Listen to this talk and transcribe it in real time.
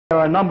There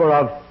are a number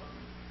of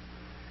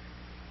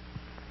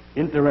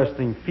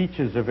interesting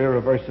features of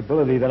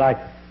irreversibility that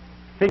I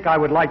think I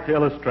would like to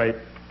illustrate.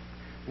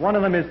 One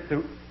of them is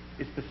to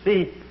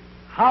see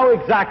how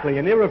exactly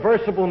an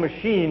irreversible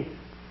machine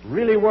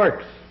really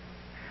works.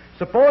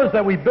 Suppose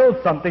that we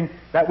build something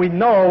that we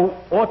know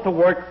ought to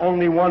work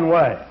only one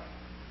way.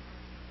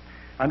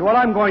 And what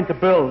I'm going to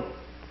build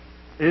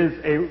is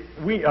a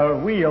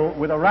wheel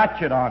with a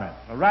ratchet on it.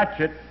 A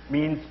ratchet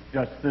means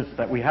just this,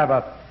 that we have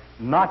a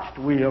notched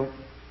wheel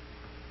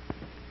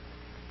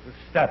with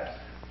steps.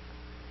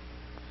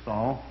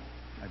 So,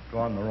 I've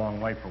gone the wrong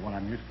way for what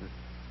I'm used to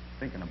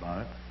thinking about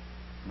it.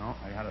 No,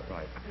 I had it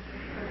right.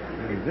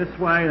 This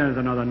way, there's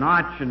another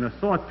notch, and a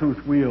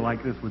sawtooth wheel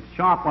like this with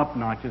sharp up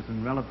notches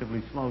and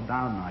relatively slow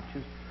down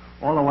notches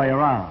all the way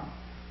around.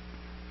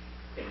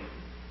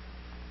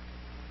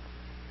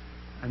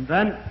 And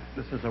then,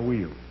 this is a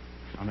wheel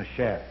on a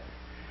shaft.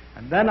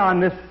 And then on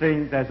this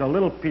thing, there's a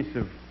little piece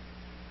of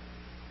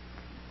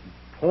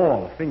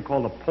pawl, a thing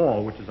called a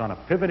pawl, which is on a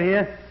pivot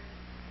here,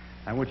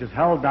 and which is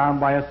held down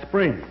by a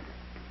spring.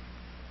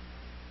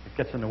 It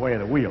gets in the way of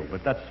the wheel,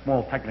 but that's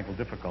small technical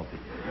difficulty.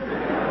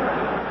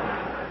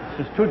 It's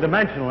just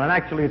two-dimensional, and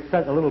actually it's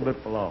set a little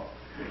bit below.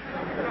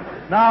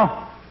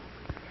 Now,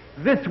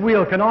 this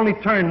wheel can only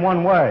turn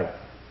one way.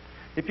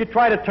 If you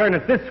try to turn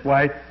it this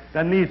way,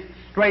 then these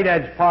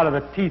straight-edge part of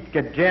the teeth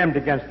get jammed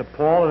against the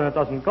pawl, and it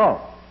doesn't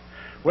go.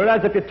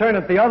 Whereas if you turn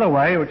it the other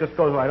way, it just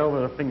goes right over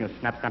the fingers.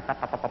 Snap, snap, pop,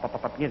 pop, pop,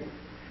 pop, pop.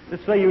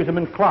 This they use them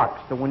in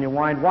clocks, so when you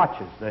wind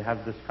watches, they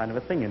have this kind of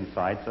a thing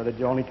inside so that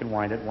you only can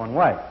wind it one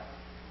way.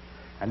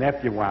 And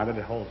after you wind it,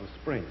 it holds a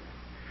spring.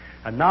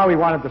 And now we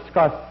want to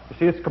discuss, you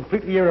see, it's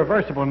completely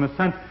irreversible in the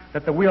sense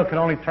that the wheel can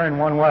only turn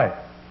one way.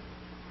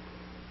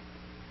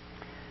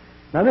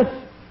 Now this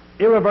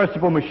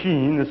irreversible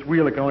machine, this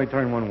wheel that can only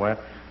turn one way,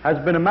 has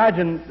been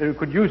imagined that you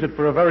could use it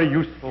for a very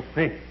useful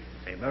thing,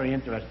 a very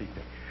interesting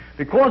thing.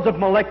 Because of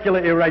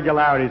molecular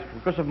irregularities,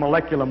 because of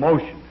molecular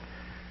motion,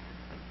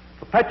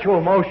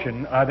 perpetual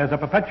motion, there's a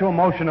perpetual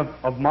motion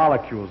of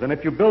molecules, and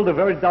if you build a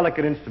very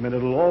delicate instrument,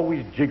 it'll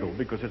always jiggle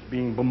because it's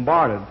being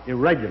bombarded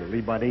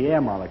irregularly by the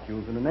air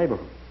molecules in the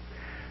neighborhood.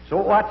 So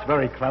what's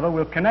very clever,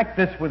 we'll connect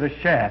this with a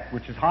shaft,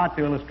 which is hard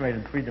to illustrate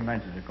in three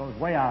dimensions. It goes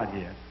way out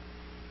here.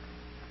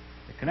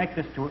 You connect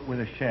this to it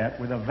with a shaft,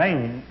 with a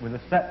vane, with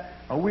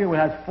a wheel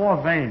that has four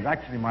vanes.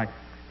 Actually, my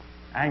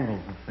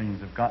angles of things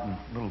have gotten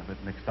a little bit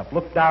mixed up.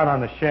 Look down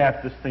on the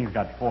shaft, this thing's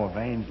got four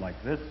vanes like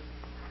this.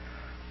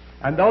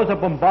 And those are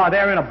bombarded,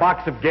 they're in a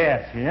box of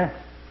gas here,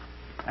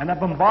 and they're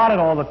bombarded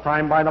all the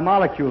time by the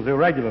molecules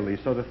irregularly,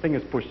 so the thing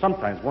is pushed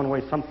sometimes one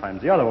way,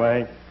 sometimes the other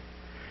way.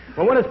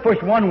 But when it's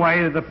pushed one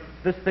way,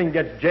 this thing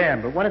gets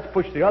jammed, but when it's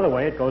pushed the other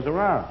way, it goes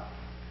around.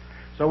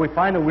 So we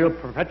find the wheel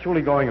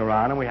perpetually going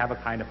around, and we have a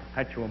kind of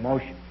perpetual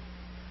motion.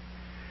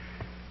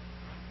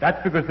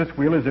 That's because this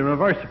wheel is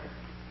irreversible.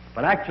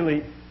 But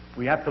actually,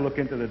 we have to look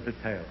into the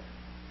details.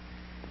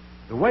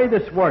 The way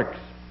this works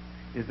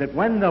is that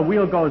when the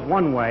wheel goes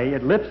one way,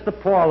 it lifts the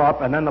pawl up,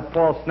 and then the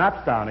pawl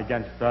snaps down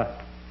against the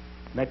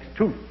next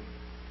tooth.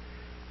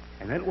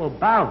 And it will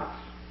bounce.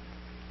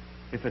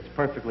 If it's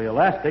perfectly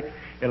elastic,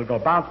 it'll go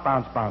bounce,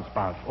 bounce, bounce,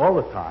 bounce all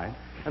the time,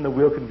 and the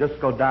wheel can just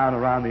go down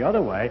around the other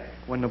way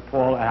when the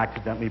pawl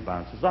accidentally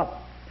bounces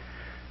up.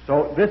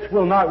 So this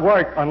will not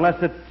work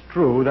unless it's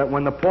true that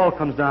when the pawl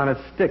comes down, it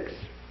sticks,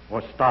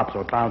 or stops,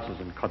 or bounces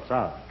and cuts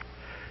out.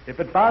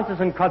 If it bounces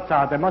and cuts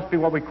out, there must be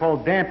what we call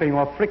damping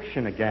or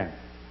friction again.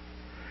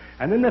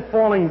 And then the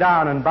falling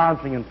down and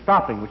bouncing and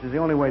stopping, which is the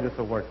only way this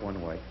will work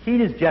one way.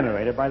 Heat is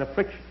generated by the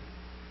friction.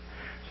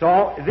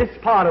 So this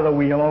part of the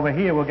wheel over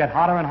here will get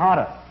hotter and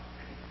hotter.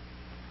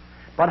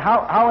 But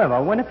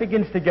however, when it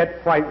begins to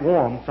get quite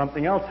warm,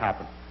 something else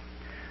happens.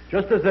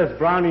 Just as there's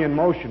Brownian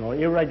motion or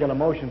irregular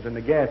motions in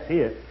the gas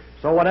here,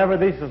 so whatever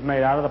this is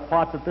made out of, the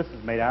parts that this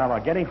is made out of, are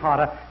getting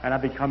hotter and are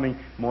becoming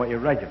more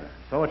irregular.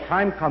 So a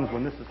time comes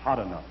when this is hot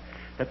enough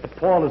that the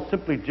pawl is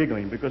simply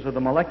jiggling because of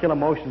the molecular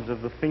motions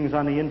of the things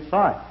on the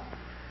inside.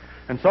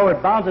 And so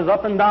it bounces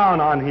up and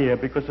down on here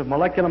because of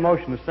molecular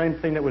motion, the same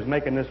thing that was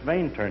making this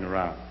vane turn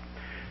around.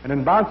 And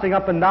in bouncing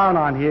up and down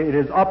on here, it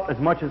is up as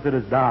much as it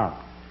is down.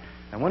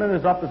 And when it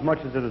is up as much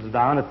as it is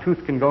down, a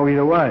tooth can go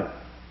either way.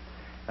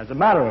 As a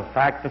matter of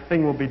fact, the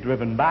thing will be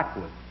driven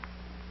backwards.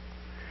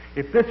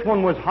 If this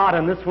one was hot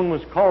and this one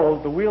was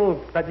cold, the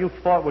wheel that you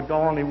thought would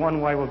go only one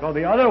way will go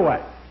the other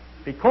way.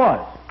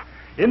 Because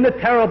in the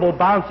terrible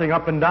bouncing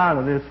up and down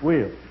of this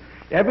wheel,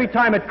 every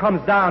time it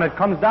comes down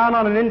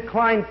on an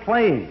inclined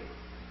plane.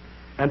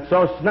 And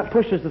so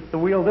pushes the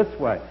wheel this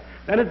way.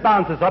 Then it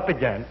bounces up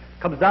again,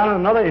 comes down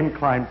on another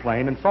inclined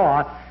plane, and so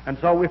on. And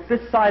so if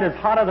this side is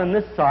hotter than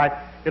this side,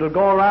 it'll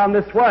go around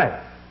this way.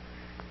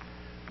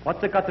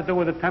 What's it got to do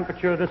with the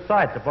temperature of this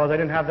side? Suppose I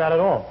didn't have that at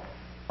all.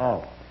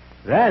 Oh.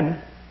 Then,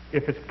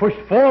 if it's pushed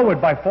forward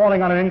by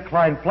falling on an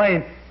inclined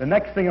plane, the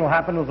next thing that'll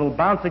happen is it'll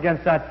bounce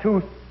against that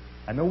tooth,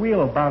 and the wheel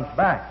will bounce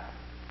back.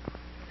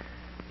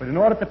 But in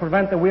order to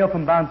prevent the wheel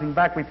from bouncing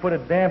back, we put a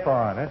damper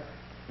on it.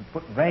 We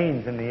put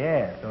vanes in the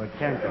air so it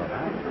can't go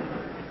back.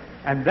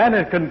 And then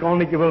it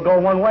will go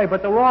one way,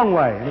 but the wrong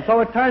way. And so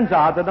it turns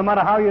out that no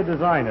matter how you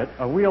design it,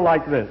 a wheel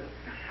like this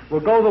will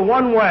go the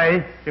one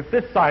way if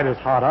this side is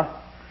hotter,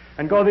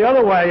 and go the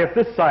other way if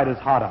this side is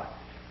hotter.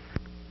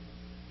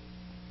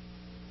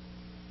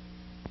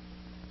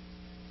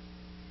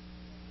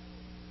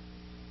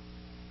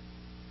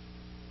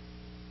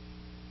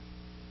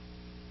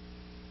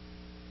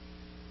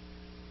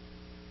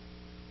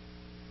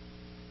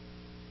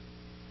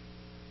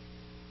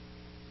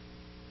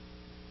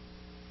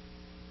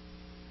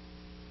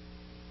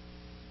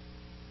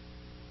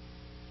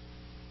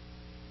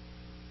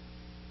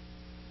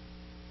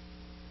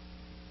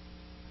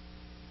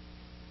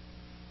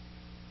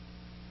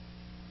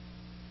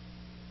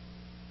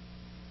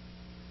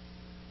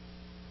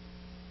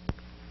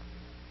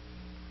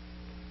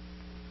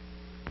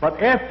 But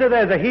after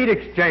there's a heat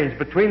exchange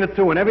between the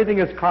two and everything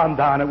is calmed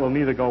down, it will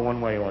neither go one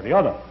way or the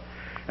other.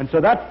 And so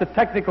that's the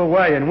technical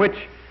way in which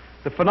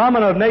the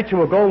phenomena of nature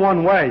will go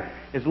one way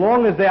as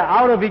long as they're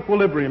out of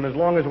equilibrium, as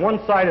long as one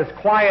side is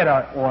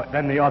quieter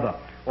than the other,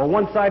 or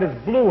one side is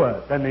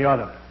bluer than the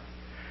other.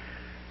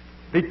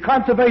 The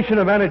conservation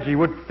of energy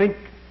would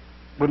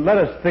let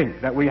us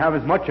think that we have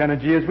as much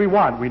energy as we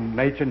want.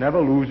 Nature never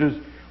loses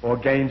or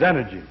gains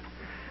energy.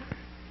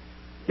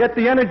 Yet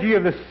the energy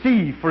of the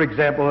sea, for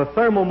example, the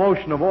thermal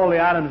motion of all the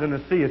atoms in the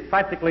sea is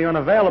practically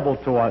unavailable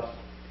to us.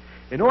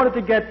 In order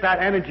to get that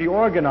energy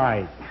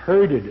organized,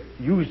 herded,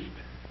 used,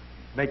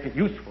 make it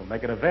useful,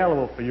 make it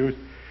available for use,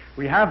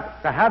 we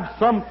have to have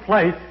some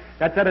place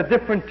that's at a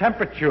different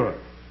temperature.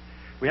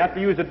 We have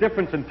to use a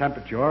difference in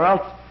temperature, or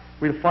else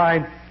we'll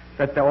find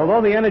that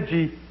although the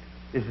energy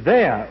is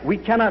there, we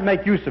cannot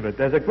make use of it.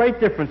 There's a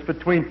great difference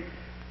between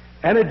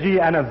energy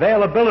and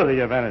availability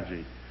of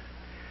energy.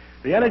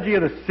 The energy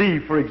of the sea,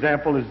 for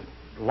example, is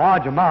a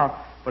large amount,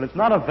 but it's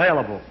not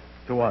available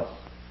to us.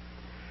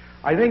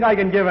 I think I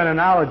can give an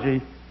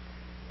analogy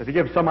to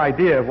give some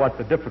idea of what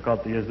the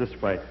difficulty is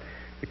this way.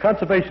 The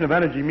conservation of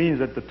energy means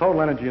that the total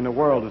energy in the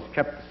world is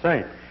kept the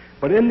same.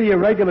 But in the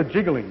irregular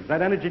jigglings,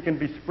 that energy can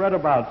be spread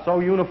about so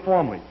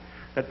uniformly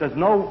that there's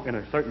no,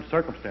 in certain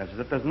circumstances,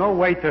 that there's no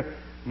way to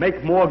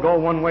make more go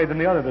one way than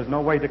the other. There's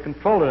no way to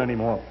control it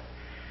anymore.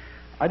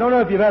 I don't know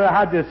if you've ever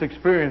had this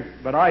experience,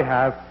 but I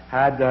have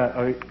had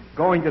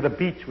going to the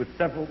beach with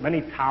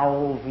many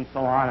towels and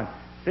so on, and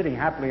sitting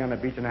happily on the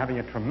beach and having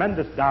a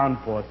tremendous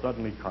downpour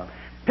suddenly come,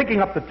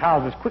 picking up the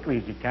towels as quickly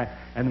as you can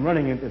and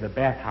running into the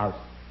bathhouse.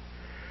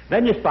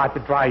 Then you start to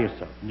dry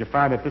yourself, and you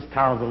find that this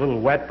towel's a little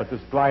wet, but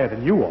it's drier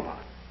than you are.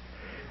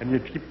 And you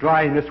keep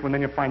drying this one,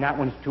 then you find that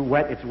one's too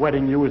wet, it's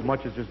wetting you as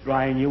much as it's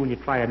drying you, and you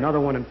try another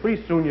one, and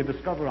pretty soon you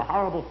discover a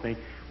horrible thing.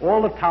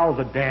 All the towels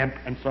are damp,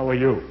 and so are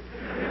you.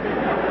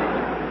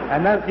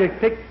 And then you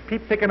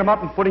keep picking them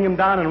up and putting them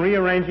down and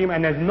rearranging them,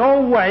 and there's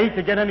no way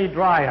to get any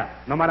drier,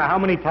 no matter how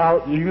many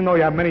towels, even though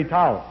you have many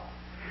towels.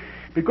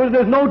 Because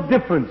there's no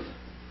difference,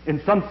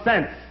 in some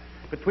sense,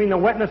 between the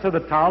wetness of the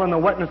towel and the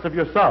wetness of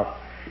yourself.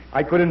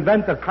 I could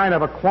invent a kind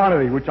of a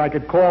quantity which I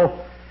could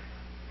call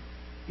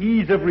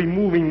ease of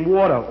removing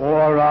water,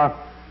 or,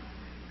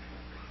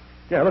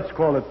 let's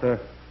call it the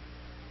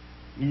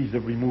ease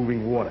of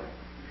removing water.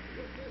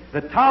 The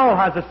towel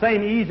has the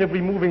same ease of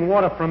removing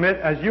water from it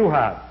as you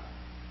have.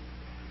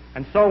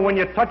 And so when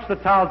you touch the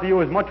towel to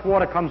you, as much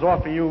water comes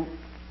off of you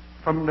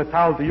from the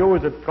towel to you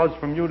as it goes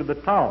from you to the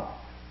towel.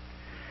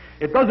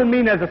 It doesn't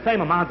mean there's the same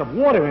amount of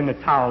water in the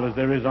towel as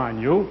there is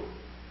on you.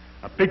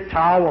 A big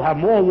towel will have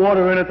more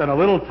water in it than a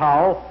little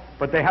towel,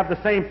 but they have the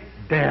same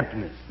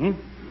dampness.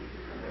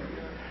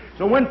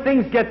 So when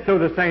things get to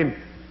the same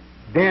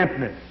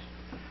dampness,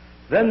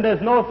 then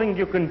there's nothing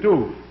you can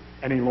do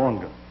any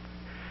longer.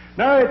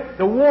 Now,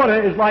 the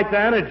water is like the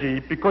energy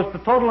because the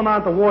total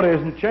amount of water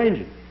isn't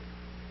changing.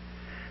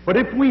 But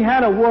if we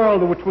had a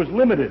world which was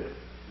limited,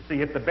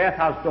 see, if the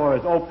bathhouse door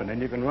is open and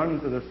you can run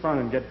into the sun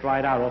and get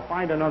dried out, or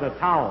find another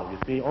towel, you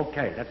see,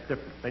 okay, that's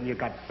different. Then you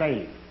got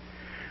saved.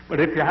 But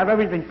if you have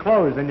everything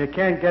closed and you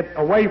can't get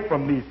away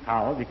from these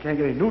towels, you can't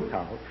get any new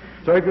towels.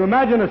 So if you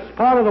imagine a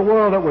part of the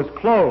world that was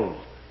closed,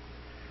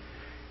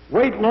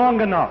 wait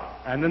long enough,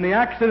 and in the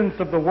accidents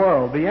of the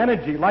world, the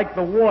energy, like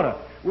the water,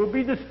 will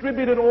be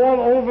distributed all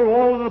over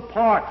all of the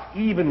parts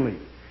evenly.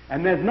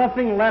 And there's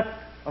nothing left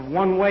of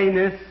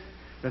one-wayness.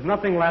 There's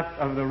nothing left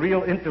of the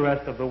real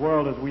interest of the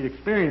world as we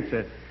experience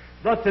it.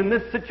 Thus, in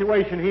this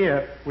situation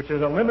here, which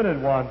is a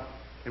limited one,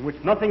 in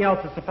which nothing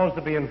else is supposed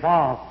to be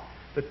involved,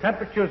 the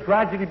temperatures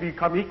gradually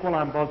become equal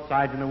on both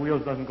sides, and the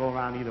wheels doesn't go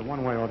around either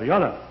one way or the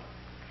other.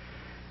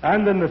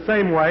 And in the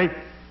same way,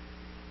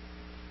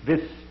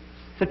 this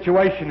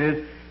situation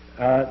is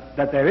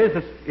that there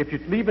is, if you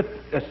leave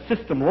a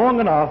system long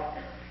enough,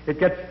 it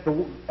gets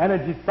the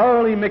energy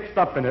thoroughly mixed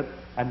up in it,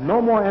 and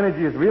no more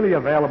energy is really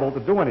available to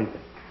do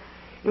anything.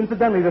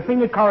 Incidentally, the thing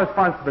that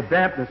corresponds to the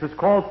dampness is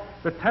called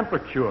the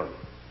temperature.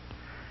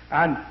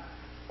 And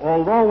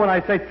although when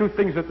I say two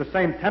things at the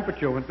same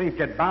temperature, when things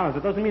get balanced,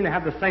 it doesn't mean they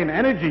have the same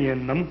energy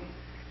in them.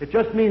 It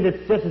just means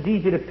it's just as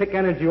easy to pick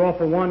energy off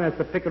of one as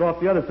to pick it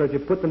off the other. So if you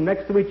put them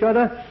next to each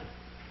other,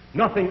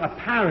 nothing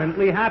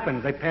apparently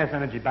happens. They pass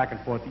energy back and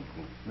forth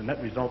equally. The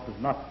net result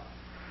is nothing.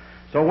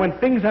 So when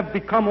things have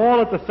become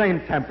all at the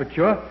same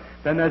temperature,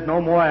 then there's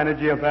no more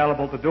energy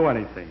available to do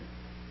anything.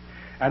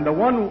 And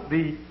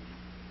the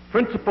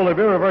principle of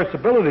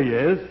irreversibility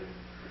is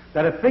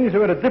that if things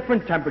are at a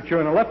different temperature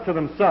and are left to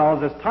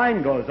themselves, as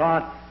time goes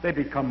on, they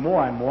become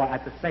more and more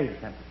at the same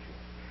temperature.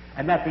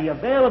 And that the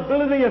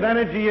availability of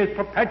energy is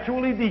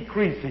perpetually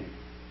decreasing.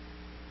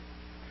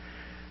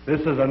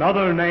 This is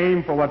another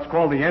name for what's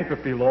called the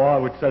entropy law,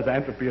 which says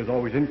entropy is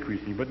always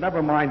increasing. But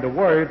never mind the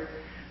word.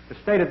 To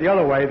state it the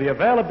other way, the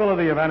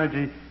availability of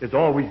energy is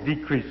always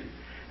decreasing.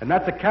 And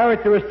that's a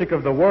characteristic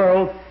of the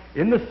world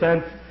in the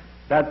sense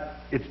that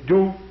it's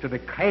due to the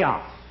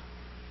chaos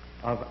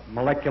of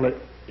molecular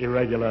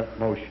irregular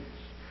motions.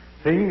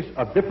 Things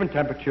of different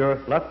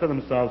temperature, left to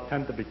themselves,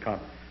 tend to become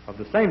of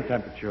the same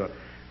temperature.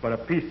 But a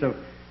piece of,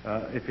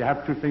 if you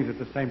have two things at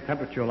the same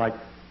temperature, like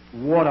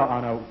water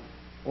on an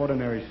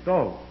ordinary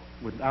stove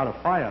without a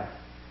fire,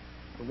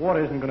 the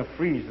water isn't going to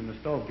freeze and the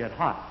stove get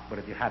hot. But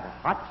if you have a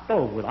hot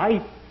stove with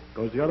ice, it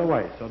goes the other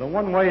way. So the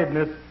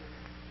one-wayedness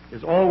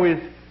is always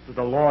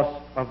the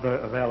loss of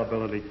the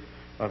availability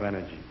of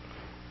energy.